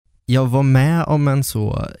jag var med om en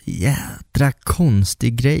så jädra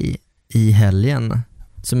konstig grej i helgen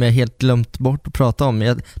som jag helt glömt bort att prata om.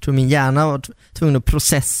 Jag tror min hjärna var tvungen att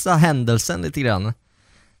processa händelsen lite grann.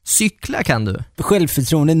 Cykla kan du?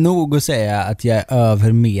 Självförtroende nog att säga att jag är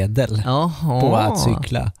över medel på att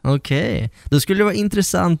cykla. Okej. Då skulle det vara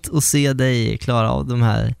intressant att se dig klara av de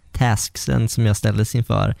här tasksen som jag ställdes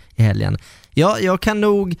inför i helgen. Ja, jag kan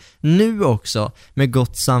nog nu också med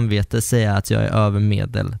gott samvete säga att jag är över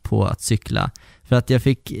medel på att cykla. För att jag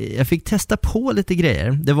fick testa på lite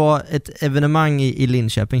grejer. Det var ett evenemang i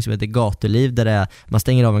Linköping som heter Gatuliv, där man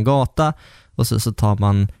stänger av en gata och så tar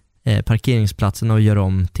man parkeringsplatsen och gör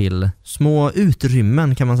om till små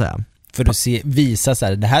utrymmen, kan man säga. För att visa så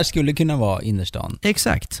här, det här skulle kunna vara innerstan.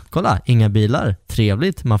 Exakt. Kolla, inga bilar.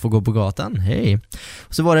 Trevligt, man får gå på gatan. Hej.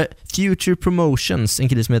 Och så var det Future Promotions, en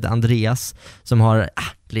kille som heter Andreas, som har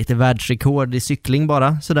lite världsrekord i cykling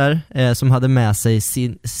bara, sådär, som hade med sig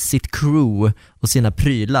sitt crew och sina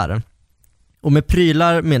prylar. Och med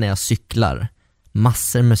prylar menar jag cyklar.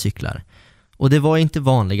 Massor med cyklar. Och det var inte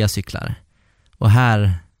vanliga cyklar. Och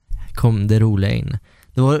här kom det roliga in.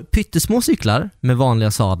 Det var pyttesmå cyklar med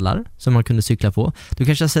vanliga sadlar som man kunde cykla på. Du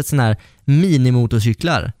kanske har sett såna här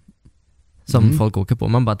minimotorcyklar som folk åker på.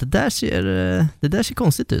 Man bara, det där ser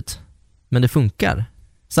konstigt ut. Men det funkar.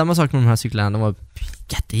 Samma sak med de här cyklarna, de var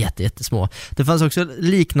jättesmå. Det fanns också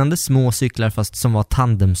liknande små cyklar fast som var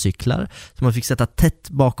tandemcyklar som man fick sätta tätt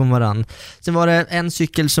bakom varann. Sen var det en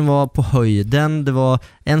cykel som var på höjden. Det var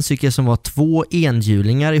en cykel som var 2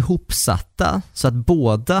 enhjulingar ihopsatta så att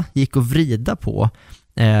båda gick att vrida på.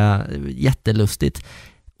 Jättelustigt.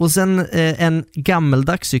 Och sen en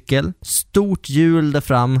gammeldags cykel, stort hjul där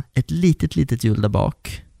fram, ett litet hjul där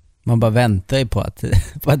bak. Man bara väntar ju på att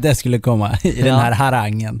det skulle komma i den här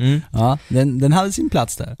harangen. Ja, den hade sin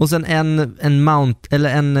plats där. Och sen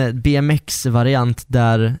en BMX-variant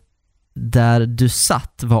där du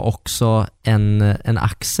satt var också en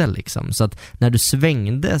axel liksom. Så att när du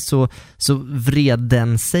svängde så vred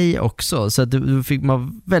den sig också. Så att du fick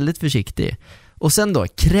vara väldigt försiktig. Och sen då,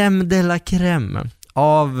 crème de la crème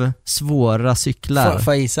av svåra cyklar.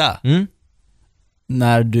 Får jag gissa?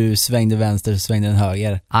 När du svängde vänster så svängde den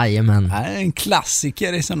höger. Jajamän. Det är en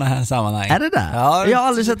klassiker i sådana här sammanhang. Är det där? Ja, jag har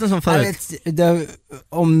aldrig sett en sån förut.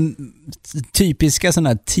 Om typiska sådana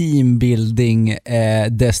här teambuilding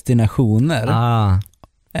destinationer.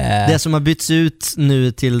 Det som har bytts ut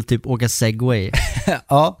nu till typ åka Segway.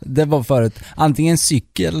 Ja, det var förut. Antingen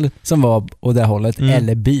cykel som var åt det hållet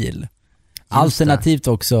eller bil. Alternativt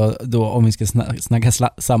också då, om vi ska snacka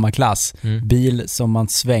samma klass, bil som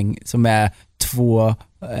som är 2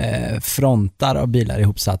 frontar av bilar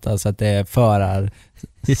ihopsatta så att det är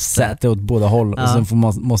förarsäte åt båda håll och sen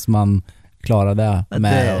måste man klara det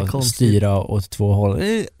med att styra åt 2 håll.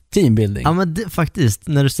 Teambuilding. Ja, men faktiskt,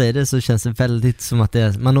 när du säger det så känns det väldigt som att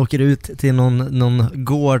man åker ut till någon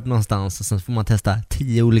gård någonstans och sen får man testa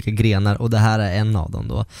 10 olika grenar och det här är en av dem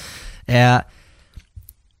då.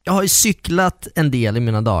 Jag har ju cyklat en del i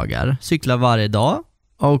mina dagar. Cyklar varje dag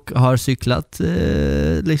och har cyklat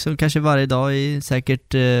liksom kanske varje dag i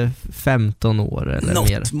säkert 15 år eller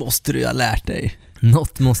mer. Något måste du ha lärt dig.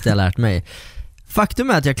 Något måste jag ha lärt mig. Faktum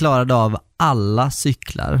är att jag klarade av alla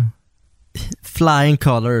cyklar. Flying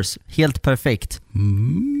colors, helt perfekt.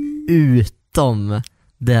 Utom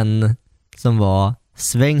den som var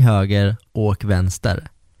sväng höger, åk vänster.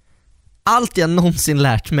 Allt jag någonsin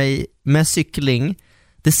lärt mig med cykling,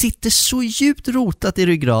 det sitter så djupt rotat i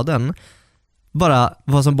ryggraden, bara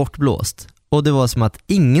var som bortblåst. Och det var som att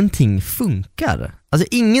ingenting funkar. Alltså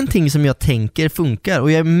ingenting som jag tänker funkar.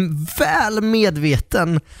 Och jag är väl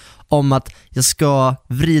medveten om att jag ska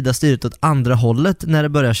vrida styret åt andra hållet när det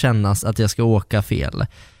börjar kännas att jag ska åka fel.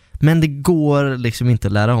 Men det går liksom inte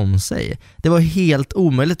att lära om sig. Det var helt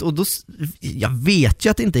omöjligt. Och då, jag vet ju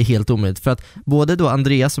att det inte är helt omöjligt. För att både då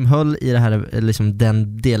Andreas som höll i det här, liksom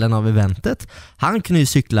den delen av eventet, han kunde ju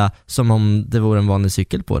cykla som om det vore en vanlig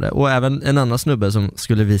cykel på det. Och även en annan snubbe som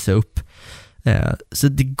skulle visa upp. Så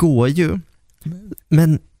det går ju.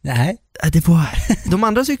 Men nej, det var, de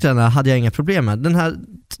andra cyklarna hade jag inga problem med.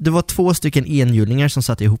 Det var 2 stycken enhjulingar som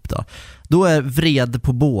satt ihop då. Då är vred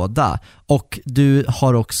på båda. Och du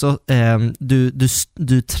har också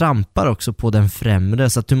du trampar också på den främre,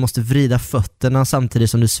 så att du måste vrida fötterna samtidigt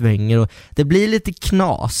som du svänger. Och det blir lite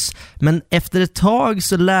knas. Men efter ett tag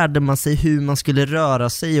så lärde man sig hur man skulle röra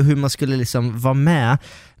sig och hur man skulle liksom vara med.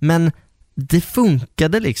 Men det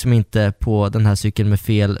funkade liksom inte på den här cykeln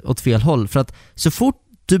med åt fel håll. För att så fort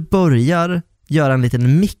du börjar göra en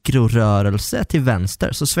liten mikrorörelse till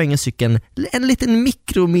vänster så svänger cykeln en liten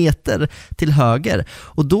mikrometer till höger.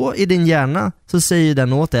 Och då i din hjärna så säger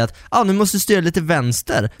den åt dig att nu måste du styra lite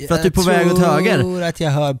vänster för att du är på väg åt höger. Jag tror att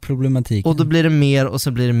jag hör problematiken. Och då blir det mer och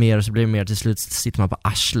så blir det mer och så blir det mer. Till slut sitter man på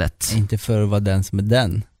arslet. Inte för att vara den som är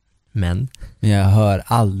den. Men jag hör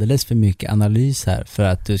alldeles för mycket analys här för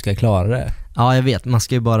att du ska klara det. Ja, jag vet. Man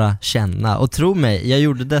ska ju bara känna. Och tro mig, jag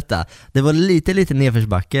gjorde detta. Det var lite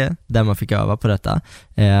nedförsbacke där man fick öva på detta.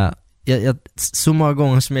 Så många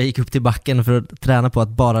gånger som jag gick upp till backen för att träna på att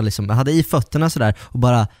bara liksom, jag hade i fötterna sådär och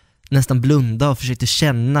bara nästan blunda och försökte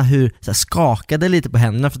känna hur så här, skakade lite på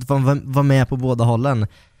händerna för att vara med på båda hållen.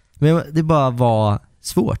 Men det bara var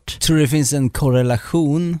svårt. Tror du det finns en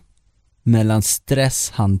korrelation mellan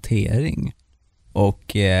stresshantering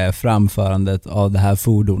och framförandet av det här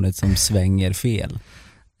fordonet som svänger fel?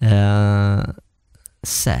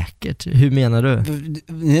 Säkert. Hur menar du?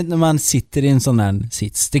 När man sitter i en sån här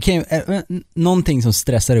sits, det kan ju någonting som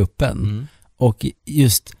stressar upp en. Och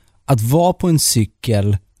just att vara på en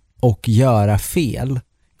cykel och göra fel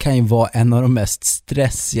kan ju vara en av de mest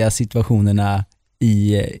stressiga situationerna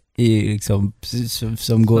i liksom,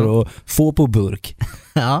 som går att få på burk.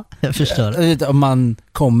 Ja, jag förstår. Om man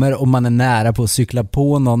kommer och man är nära på att cykla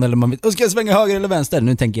på någon eller man vet, ska jag svänga höger eller vänster?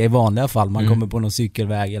 Nu tänker jag i vanliga fall, man kommer på någon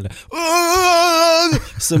cykelväg eller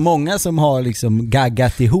så många som har liksom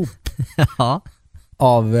gaggat ihop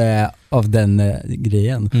av den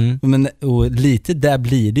grejen. Men och lite där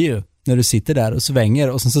blir det ju när du sitter där och svänger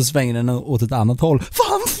och sen så svänger den åt ett annat håll.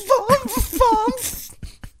 Fan!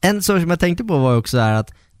 En sak som jag tänkte på var också är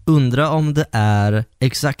att undra om det är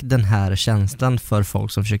exakt den här känslan för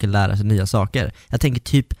folk som försöker lära sig nya saker. Jag tänker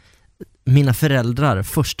typ mina föräldrar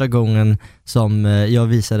första gången som jag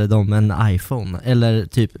visade dem en iPhone eller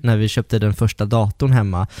typ när vi köpte den första datorn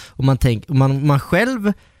hemma och man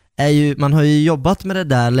själv man har ju jobbat med det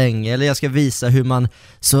där länge, eller jag ska visa hur man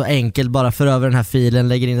så enkelt bara för över den här filen,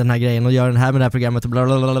 lägger in den här grejen och gör den här med det här programmet och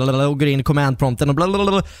blablabla, och går in i command-prompten och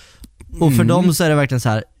blablabla. Och för dem så är det verkligen så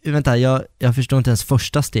här, vänta, jag förstår inte ens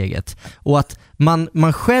första steget. Och att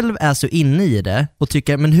man själv är så inne i det och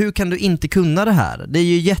tycker, men hur kan du inte kunna det här? Det är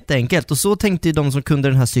ju jätteenkelt. Och så tänkte ju de som kunde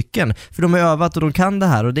den här cykeln. För de har övat och de kan det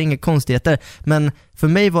här och det är inga konstigheter. Men för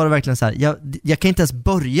mig var det verkligen så här, jag kan inte ens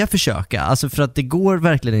börja försöka. Alltså för att det går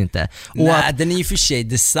verkligen inte. Och nej, den är ju för sig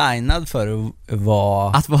designad för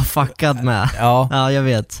att vara fuckad med. Ja, jag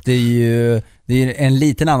vet. Det är en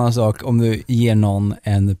liten annan sak om du ger någon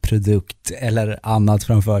en produkt eller annat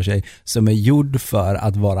framför sig som är gjord för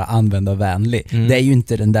att vara användarvänlig. Det är ju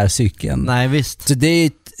inte den där cykeln. Nej, visst. Så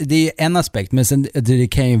det är en aspekt, men sen det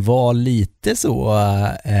kan ju vara lite så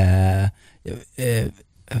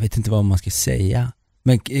jag vet inte vad man ska säga,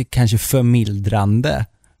 men kanske förmildrande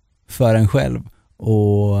för en själv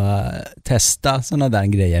och testa sådana där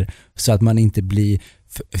grejer så att man inte blir.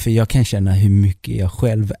 För jag kan känna hur mycket jag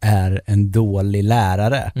själv är en dålig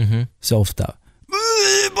lärare så ofta.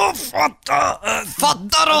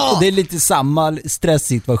 Fatta då! Och det är lite samma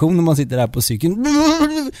stresssituation när man sitter där på cykeln.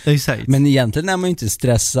 Exakt. Men egentligen är man ju inte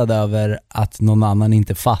stressad över att någon annan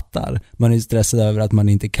inte fattar. Man är stressad över att man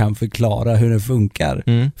inte kan förklara hur det funkar.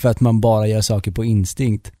 För att man bara gör saker på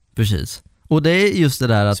instinkt. Precis. Och det är just det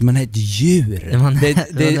där att... Så man är ett djur. Och det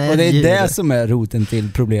är det som är roten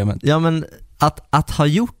till problemet. Ja, men att ha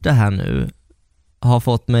gjort det här nu har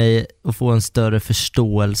fått mig att få en större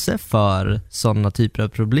förståelse för sådana typer av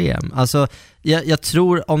problem. Alltså, jag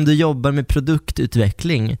tror om du jobbar med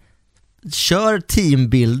produktutveckling, kör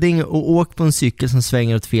teambuilding och åk på en cykel som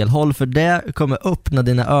svänger åt fel håll, för det kommer öppna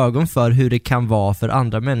dina ögon för hur det kan vara för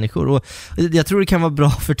andra människor. Och jag tror det kan vara bra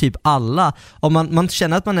för typ alla. Om man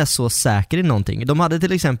känner att man är så säker i någonting. De hade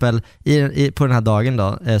till exempel på den här dagen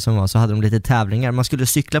då, som var, så hade de lite tävlingar. Man skulle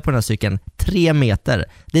cykla på den här cykeln 3 meter.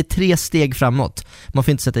 Det är 3 steg framåt. Man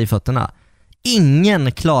får inte sätta i fötterna.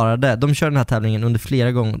 Ingen klarade. De körde den här tävlingen under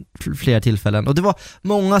flera tillfällen. Och det var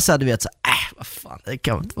många så här, du vet, så vad fan, det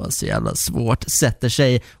kan inte vara så jävla svårt. Sätter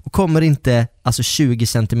sig och kommer inte 20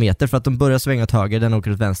 centimeter för att de börjar svänga åt höger, den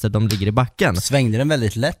åker åt vänster, de ligger i backen. Svängde den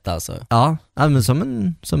väldigt lätt alltså? Ja, men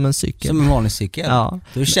som en cykel. Som en vanlig cykel? Ja.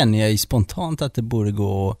 Då känner jag ju spontant att det borde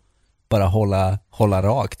gå bara hålla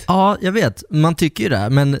rakt. Ja, jag vet. Man tycker ju det.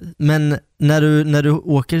 Men när du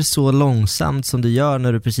åker så långsamt som du gör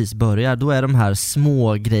när du precis börjar, då är de här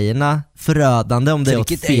små grejerna förödande om det är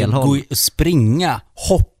åt fel håll. Gå och springa,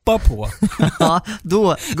 hoppa på. Ja,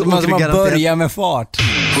 då måste man börja med fart.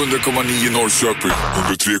 100,9 Norrköping,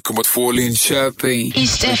 103,2 Linköping.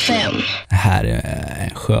 East FM. Det här är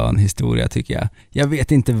en skön historia tycker jag. Jag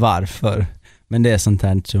vet inte varför, men det är sånt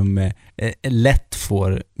här som lätt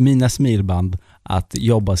får mina smilband att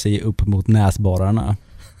jobba sig upp mot näsborrarna.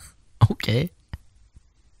 Okej.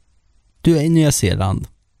 Du är i Nya Zeeland.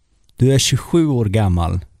 Du är 27 år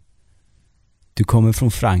gammal. Du kommer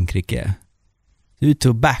från Frankrike. Du är ute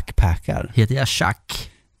och backpackar. Heter jag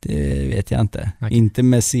Chuck? Det vet jag inte. Okay. Inte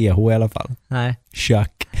med CH i alla fall. Nej.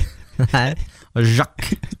 Chuck. Nej. Och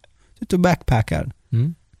Jacques. Du är ute och backpackar.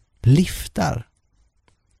 Liftar.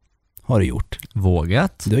 Har du gjort.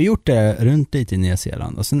 Vågat. Du har gjort det runt lite i Nya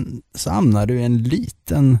Zeeland. Och sen så hamnar du i en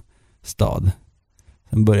liten stad.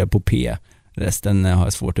 Som börjar på P. Resten har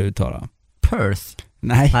jag svårt att uttala. Perth.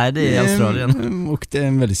 Nej, det är Australien. Och det är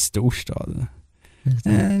en väldigt stor stad.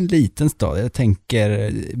 En liten stad. Jag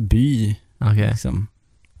tänker by. Okej. Liksom.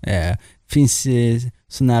 Finns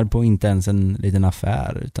så när på inte ens en liten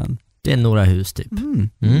affär. Utan... Det är några hus typ.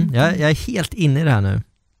 Jag är helt inne i det här nu.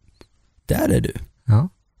 Där är du. Ja.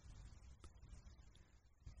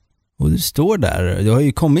 Och du står där. Du har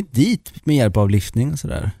ju kommit dit med hjälp av liftning och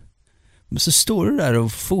sådär. Men så står du där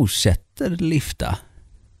och fortsätter lifta.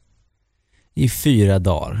 I 4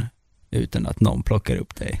 dagar. Utan att någon plockar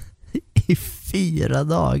upp dig. I 4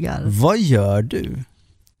 dagar? Vad gör du?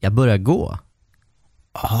 Jag börjar gå.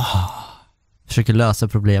 Försöker lösa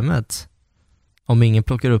problemet. Om ingen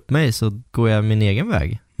plockar upp mig så går jag min egen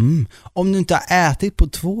väg. Om du inte har ätit på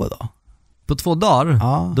 2 då? På 2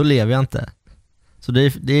 dagar? Då lever jag inte. Så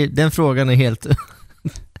den frågan är helt...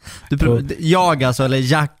 jag alltså, eller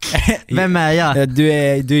Jack. Vem är jag? Du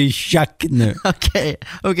är Jack nu. Okej.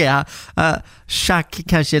 Jack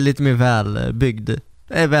kanske är lite mer välbyggd.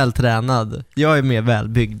 Är vältränad. Jag är mer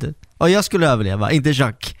välbyggd. Och jag skulle överleva, inte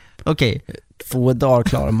Jack. Okej. 2 dagar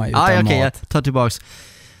klarar man ju utan mat. Jag tar tillbaks.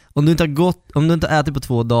 Om du inte har ätit på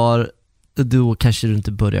 2 dagar, då kanske du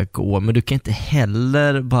inte börjar gå. Men du kan inte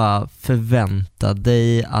heller bara förvänta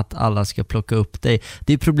dig att alla ska plocka upp dig.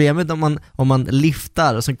 Det är problemet om man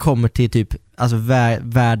liftar och sen kommer till typ alltså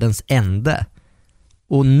världens ände.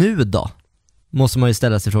 Och nu då? Måste man ju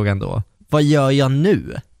ställa sig frågan då. Vad gör jag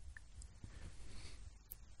nu?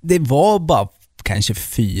 Det var bara kanske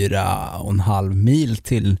 4,5 mil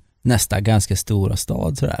till nästa ganska stora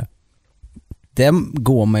stad sådär. Den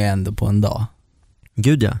går man ju ändå på en dag.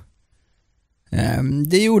 Gud ja.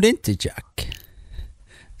 Det gjorde inte Jack.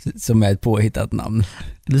 Som är ett påhittat namn.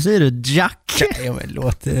 Du säger du Jack? Ja, men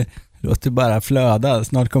låt det bara flöda.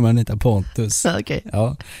 Snart kommer han hitta Pontus. Okay.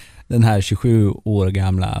 Ja, den här 27 år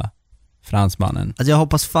gamla fransmannen. Alltså jag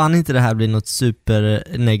hoppas fan inte det här blir något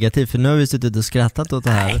supernegativt, för nu har vi suttit och skrattat åt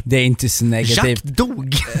det här. Nej, det är inte så negativt. Jack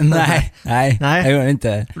dog! nej, det gör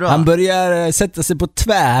inte. Bra. Han börjar sätta sig på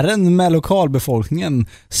tvären med lokalbefolkningen,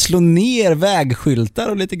 slå ner vägskyltar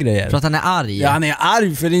och lite grejer. För att han är arg? Ja, han är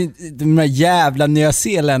arg för de här jävla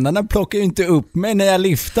nyzeeländarna plockar ju inte upp mig när jag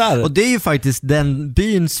liftar. Och det är ju faktiskt den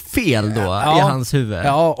byns fel då, i hans huvud.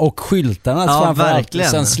 Ja, och skyltarna framförallt. Verkligen.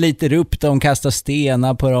 Sen sliter upp dem, kastar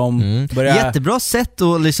stenar på dem. Jättebra sätt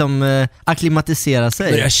att liksom akklimatisera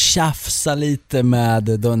sig. Börja tjafsa lite med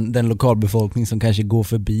den lokalbefolkning som kanske går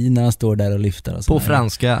förbi när han står där och lyfter. Och på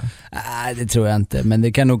franska? Nej, det tror jag inte. Men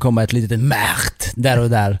det kan nog komma ett litet märt där och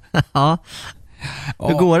där. Ja.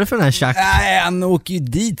 Hur går det för den här Chuck? Nej, han åker ju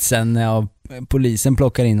dit sen när polisen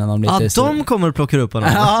plockar in honom lite. Ja, de kommer och plockar upp honom.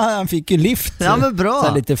 Ja, han fick ju lift. Ja, men bra.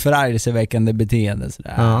 Så lite förargelseväckande beteende.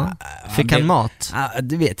 Sådär. Ja. Fick han mat? Ja,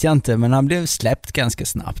 det vet jag inte, men han blev släppt ganska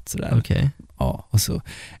snabbt. Sådär. Okej. Ja, och så.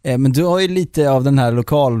 Men du har ju lite av den här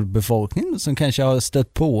lokalbefolkningen som kanske har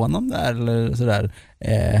stött på honom där eller sådär.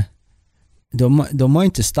 De har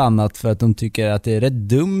inte stannat för att de tycker att det är rätt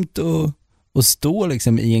dumt att stå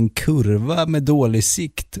liksom i en kurva med dålig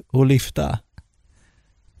sikt och lyfta.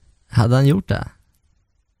 Hade han gjort det?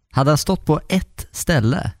 Hade han stått på ett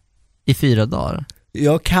ställe i 4 dagar?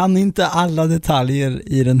 Jag kan inte alla detaljer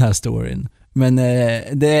i den här storyn, men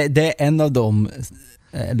det är en av dem,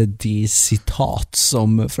 eller de citat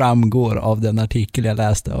som framgår av den artikel jag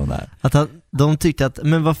läste om där. Att de tyckte att,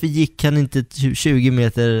 men varför gick han inte 20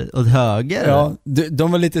 meter åt höger? Ja,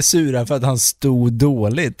 de var lite sura för att han stod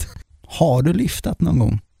dåligt. Har du lyftat någon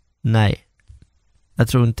gång? Nej, jag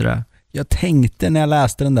tror inte det. Jag tänkte när jag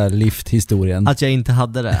läste den där lifthistorien att jag inte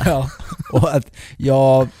hade det. Ja, och att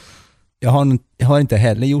jag har inte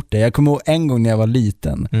heller gjort det. Jag kommer ihåg en gång när jag var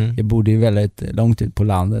liten. Jag bodde ju väldigt långt ut på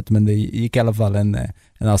landet, men det gick i alla fall en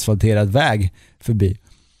asfalterad väg förbi.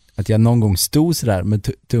 Att jag någon gång stod så där med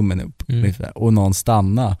tummen upp och någon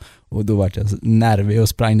stannade, och då var jag nervig och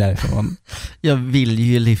sprang därifrån. Jag vill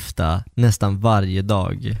ju lyfta nästan varje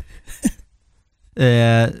dag.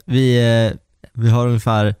 Vi har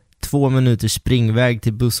ungefär 2 minuters springväg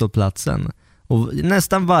till busshållplatsen. Och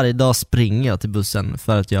nästan varje dag springer jag till bussen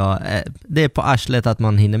för att det är på arslet att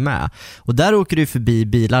man hinner med. Och där åker du förbi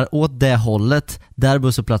bilar åt det hållet där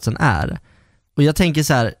busshållplatsen är. Och jag tänker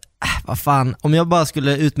så här, vad fan, om jag bara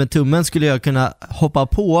skulle ut med tummen skulle jag kunna hoppa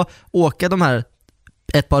på, åka de här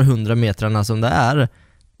ett par 100 metrarna som det är.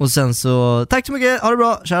 Och sen så, tack så mycket, ha det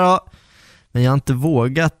bra, tja då. Men jag har inte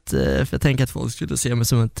vågat, för jag tänker att folk skulle se mig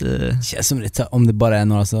som ett... Känns som det, om det bara är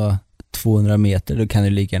några så 200 meter, då kan du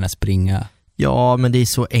lika gärna springa. Ja, men det är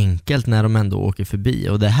så enkelt när de ändå åker förbi.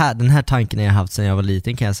 Och den här tanken har jag haft sedan jag var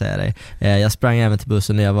liten, kan jag säga dig. Jag sprang även till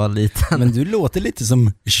bussen när jag var liten. Men du låter lite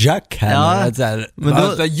som Jacques här. Ja, så här, men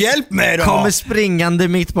då hjälp mig då! Kommer springande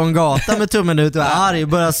mitt på en gata med tummen ut och är arg och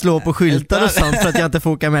börjar slå på skyltar och sånt för att jag inte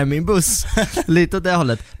får åka med min buss. Lite åt det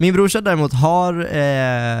hållet. Min brorsa däremot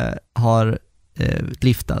har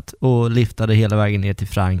liftat och liftade hela vägen ner till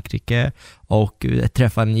Frankrike och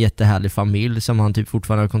träffade en jättehärlig familj som han typ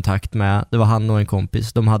fortfarande har kontakt med. Det var han och en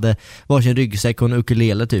kompis. De hade varsin ryggsäck och en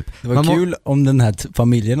ukulele typ. Det var kul om den här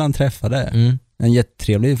familjen han träffade. En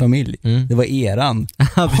jättetrevlig familj. Det var eran.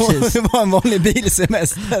 Ja, precis. Det var en vanlig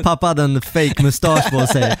bilsemester. Pappa hade en fake mustasch på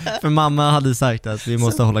sig. För mamma hade sagt att vi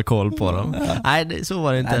måste hålla koll på dem. Nej, så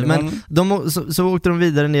var det inte. Men så åkte de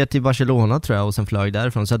vidare ner till Barcelona tror jag och sen flög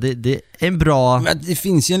därifrån. Så det är en bra... Men det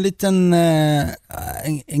finns ju en liten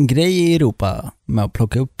en grej i Europa med att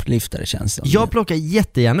plocka upp liftare, känns det. Jag plockar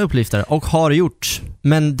jättegärna upp liftare och har gjort.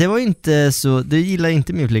 Men det var inte så... Det gillar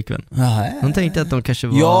inte min flickvän. Hon tänkte att de kanske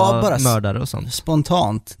var mördare och sånt.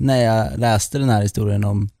 Spontant när jag läste den här historien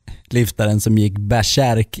om liftaren som gick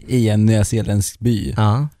bärsärk i en nyzeeländsk by.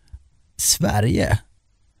 Ja. Sverige,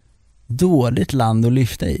 dåligt land att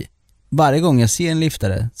lyfta i. Varje gång jag ser en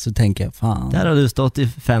liftare så tänker jag, fan. Där har du stått i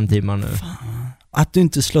 5 timmar nu. Fan. Att du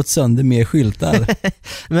inte slått sönder mer skyltar.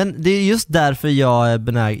 Men det är just därför jag är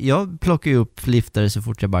benägen. Jag plockar ju upp liftare så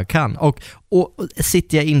fort jag bara kan. Och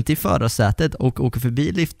sitter jag inte i förarsätet och åker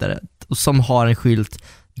förbi liftare som har en skylt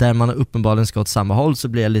där man uppenbarligen ska åt samma håll, så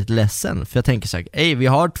blir jag lite ledsen. För jag tänker så här, vi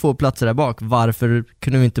har 2 platser där bak. Varför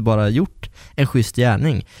kunde vi inte bara gjort en schysst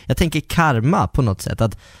gärning? Jag tänker karma på något sätt.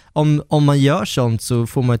 Att om man gör sånt så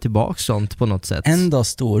får man tillbaka sånt på något sätt. En dag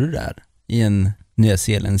står du där i en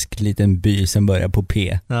nyzeeländsk liten by som börjar på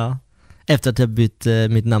P. Ja. Efter att jag bytt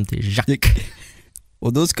mitt namn till Jacques.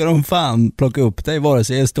 Och då ska de fan plocka upp dig vare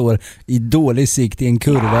sig jag står i dålig sikt i en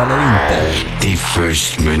kurva eller inte. Det är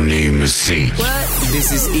först med ny musik.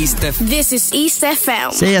 This is East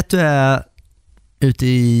FM. Säg att du är ute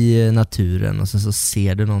i naturen och så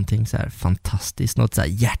ser du någonting så här fantastiskt, något så här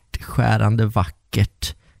hjärtskärande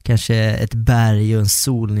vackert. Kanske ett berg och en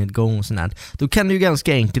solnedgång och sånt. Då kan du ju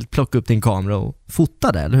ganska enkelt plocka upp din kamera och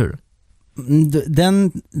fota det, eller hur?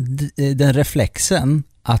 Den reflexen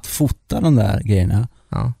att fota de där grejerna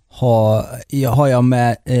har jag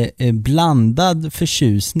med blandad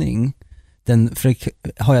förtjusning. Den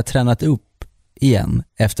har jag tränat upp igen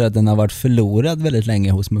efter att den har varit förlorad väldigt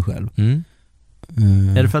länge hos mig själv.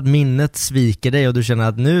 Är det för att minnet sviker dig och du känner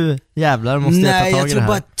att nu jävlar måste jag ta tag i det här? Nej, jag tror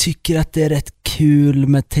bara tycker att det är rätt kul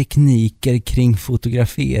med tekniker kring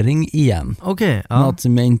fotografering igen. Okej, Något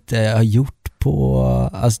som jag inte har gjort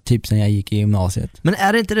på, typ sen jag gick i gymnasiet. Men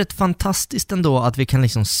är det inte rätt fantastiskt ändå att vi kan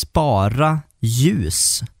liksom spara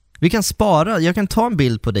ljus? Vi kan spara, jag kan ta en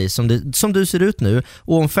bild på dig som du ser ut nu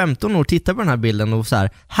och om 15 år titta på den här bilden och så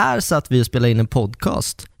här satt vi och spelade in en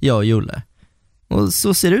podcast, jag och Julle. Och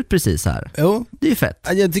så ser det ut precis här. Jo. Det är ju fett.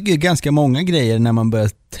 Jag tycker ganska många grejer när man börjar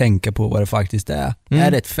tänka på vad det faktiskt är.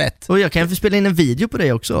 Är rätt fett. Och jag kan få spela in en video på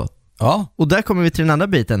dig också. Ja. Och där kommer vi till den andra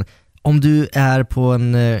biten. Om du är på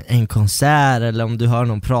en konsert eller om du hör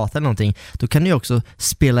någon prata eller någonting, då kan du också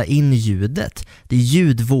spela in ljudet. Det är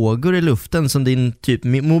ljudvågor i luften som din typ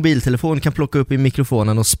mobiltelefon kan plocka upp i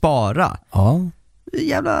mikrofonen och spara. Ja.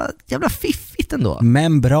 Jävla fiffigt ändå.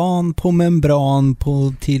 Membran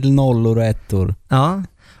till nollor och ettor. Ja,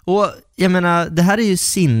 och jag menar, det här är ju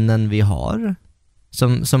sinnen vi har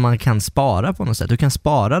som man kan spara på något sätt. Du kan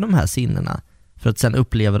spara de här sinnena för att sen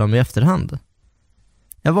uppleva dem i efterhand.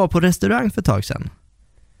 Jag var på restaurang för ett tag sedan.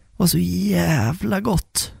 Det var så jävla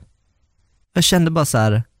gott. Jag kände bara så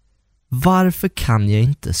här, varför kan jag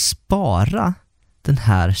inte spara den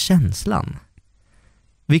här känslan?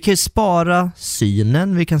 Vi kan ju spara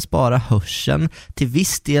synen, vi kan spara hörseln, till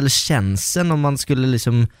viss del känseln om man skulle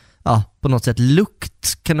liksom, på något sätt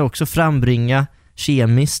lukt kan det också frambringa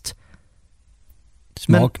kemiskt.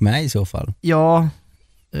 Smak med i så fall. Ja,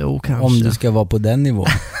 kanske. Om du ska vara på den nivån.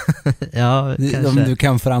 Ja, kanske. Om du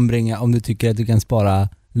kan frambringa, om du tycker att du kan spara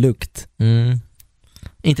lukt.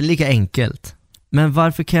 Inte lika enkelt. Men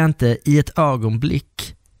varför kan jag inte i ett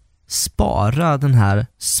ögonblick spara den här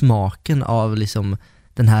smaken av liksom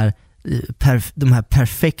den här de här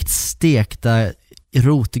perfekt stekta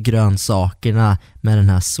rotgrönsakerna med den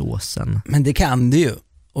här såsen. Men det kan du ju.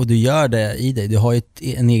 Och du gör det i dig. Du har ju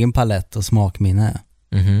en egen palett och smakminne.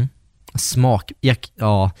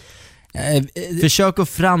 Ja. Försök att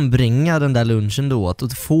frambringa den där lunchen då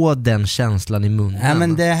och få den känslan i munnen. Ja,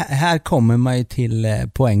 men det här kommer man ju till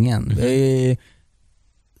poängen.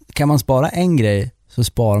 Kan man spara en grej så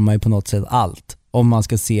sparar man ju på något sätt allt. Om man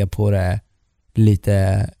ska se på det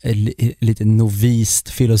lite novist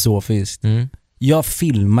filosofiskt. Jag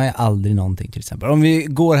filmar ju aldrig någonting till exempel. Om vi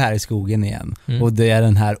går här i skogen igen och det är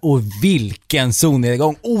den här, och vilken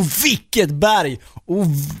solnedgång, och vilket berg, och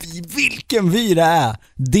vilken vy det är.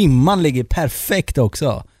 Dimman ligger perfekt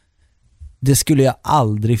också. Det skulle jag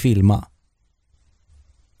aldrig filma.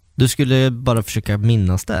 Du skulle bara försöka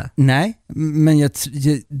minnas det? Nej, men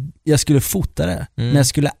jag skulle fota det. Men jag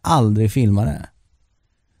skulle aldrig filma det.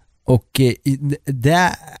 Och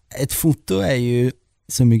ett foto är ju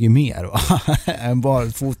så mycket mer än bara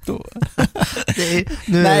ett foto.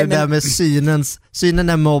 Det där med synen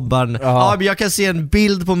är mobbaren. Ja, men jag kan se en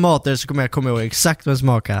bild på maten så kommer jag komma ihåg exakt vad den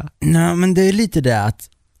smakar. Nej, men det är lite det att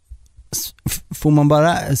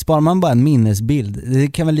sparar man bara en minnesbild. Det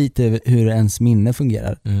kan vara lite hur ens minne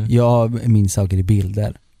fungerar. Jag minns saker i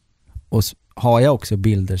bilder. Och har jag också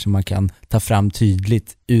bilder som man kan ta fram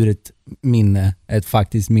tydligt ur ett minne, ett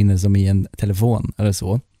faktiskt minne som i en telefon eller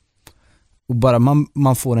så. Och bara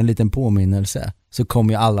man får en liten påminnelse så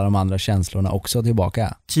kommer ju alla de andra känslorna också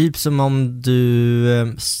tillbaka. Typ som om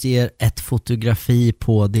du ser ett fotografi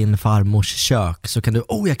på din farmors kök så kan du,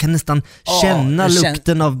 jag kan nästan känna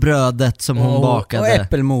lukten av brödet som hon bakade. Och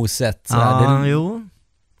äppelmoset. Jo.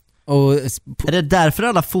 Är det därför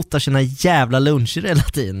alla fotar sina jävla luncher hela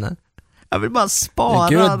tiden? Jag vill bara spara.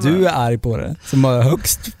 Det är kul att du är arg på det. Som har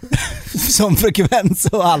högst som frekvens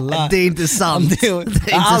och alla. Det är inte sant. Jag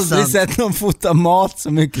har aldrig sett någon fota mat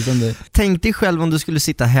så mycket som du. Tänk dig själv om du skulle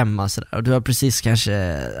sitta hemma sådär och du har precis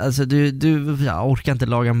kanske, alltså du orkar inte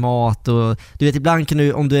laga mat och du vet ibland kan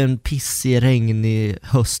du, om du är en pissig regnig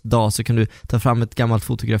höstdag så kan du ta fram ett gammalt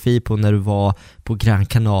fotografi på när du var på Gran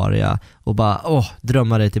Canaria och bara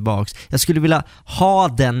drömma dig tillbaks. Jag skulle vilja ha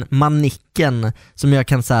den manicken som jag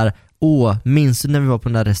kan såhär, minns du när vi var på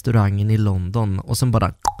den där restaurangen i London och sen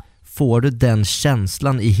bara får du den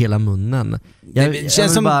känslan i hela munnen. Det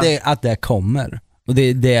känns som att det kommer. Och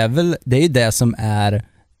det är ju det som är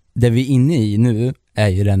det vi är inne i nu, är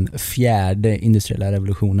ju den 4:e industriella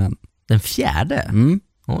revolutionen. Den 4:e?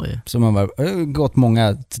 Oj. Som man var gått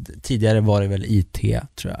många tidigare var det väl IT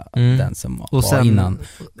tror jag, den som var sen, innan.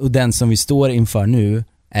 Och den som vi står inför nu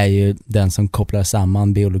är ju den som kopplar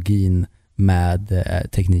samman biologin med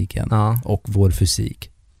tekniken och vår fysik.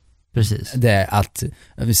 Precis. Det är att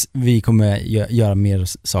vi kommer göra mer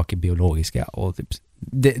saker biologiska och typ,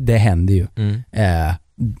 det händer ju.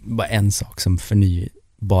 Bara en sak som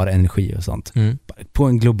förnybar energi och sånt. På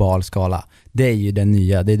en global skala. Det är ju den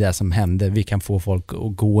nya, det är det som händer. Vi kan få folk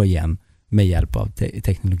att gå igen med hjälp av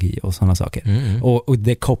teknologi och sådana saker. Och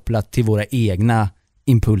det är kopplat till våra egna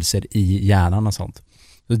impulser i hjärnan och sånt.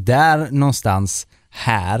 Så där någonstans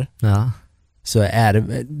här så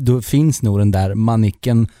då finns nog den där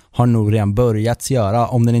manicken har nog redan börjat göra,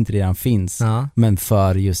 om den inte redan finns. Men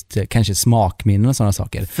för just kanske smakminnen och sådana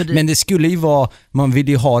saker. Men det skulle ju vara, man vill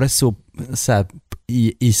ju ha det så här,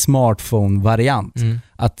 i smartphone-variant.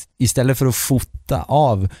 Att istället för att fota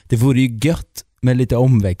av, det vore ju gött med lite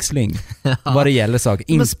omväxling vad det gäller saker.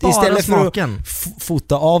 Istället för att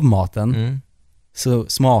fota av maten så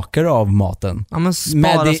smakar du av maten. Ja, men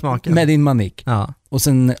spara smaken. Med din manik. Och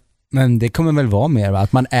sen, men det kommer väl vara mer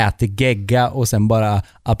att man äter gegga och sen bara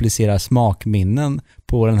applicerar smakminnen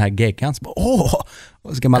på den här geggan. Så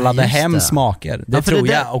och ska man ladda hem smaker. Det tror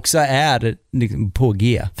jag också är liksom på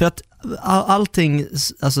G. För att allting,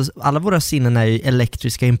 alltså alla våra sinnen är ju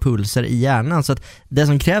elektriska impulser i hjärnan, så att det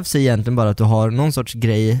som krävs är egentligen bara att du har någon sorts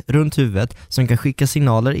grej runt huvudet som kan skicka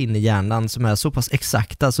signaler in i hjärnan som är så pass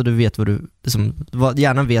exakta så du vet vad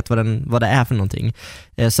hjärnan vet vad det är för någonting.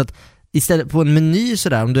 Så att istället på en meny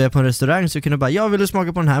sådär, om du är på en restaurang så kan du bara, jag vill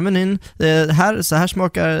smaka på den här menyn, så här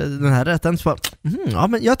smakar den här rätten, så bara, ja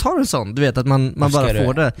men jag tar en sån, du vet att man bara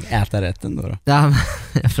får det. Äta rätten då? Ja,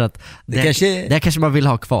 för att det kanske man vill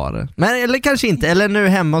ha kvar. Men eller kanske inte, eller nu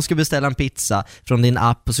hemma och ska beställa en pizza från din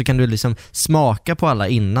app och så kan du liksom smaka på alla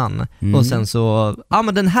innan och sen så,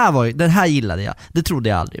 men den här gillade jag. Det trodde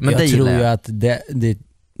jag aldrig, men jag det gillar jag. Jag tror ju att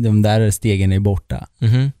de där stegen är borta.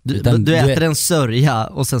 Du äter en sörja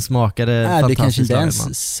och sen smakar det fantastiskt. Det kanske inte är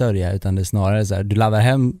en sörja, utan det är snarare så här, du laddar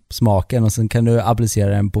hem smaken och sen kan du applicera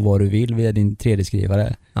den på vad du vill via din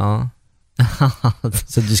 3D-skrivare. Ja,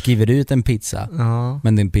 Så du skriver ut en pizza,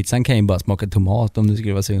 men den pizzan kan ju bara smaka tomat om du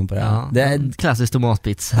skulle vara sugen på det. Ja, Det är klassisk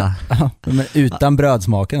tomatpizza. men utan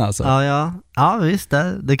brödsmaken alltså. Ja visst,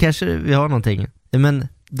 det kanske vi har någonting. Men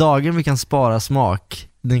dagen vi kan spara smak,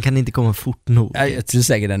 den kan inte komma fort nog. Jag tror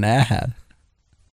säkert den är här.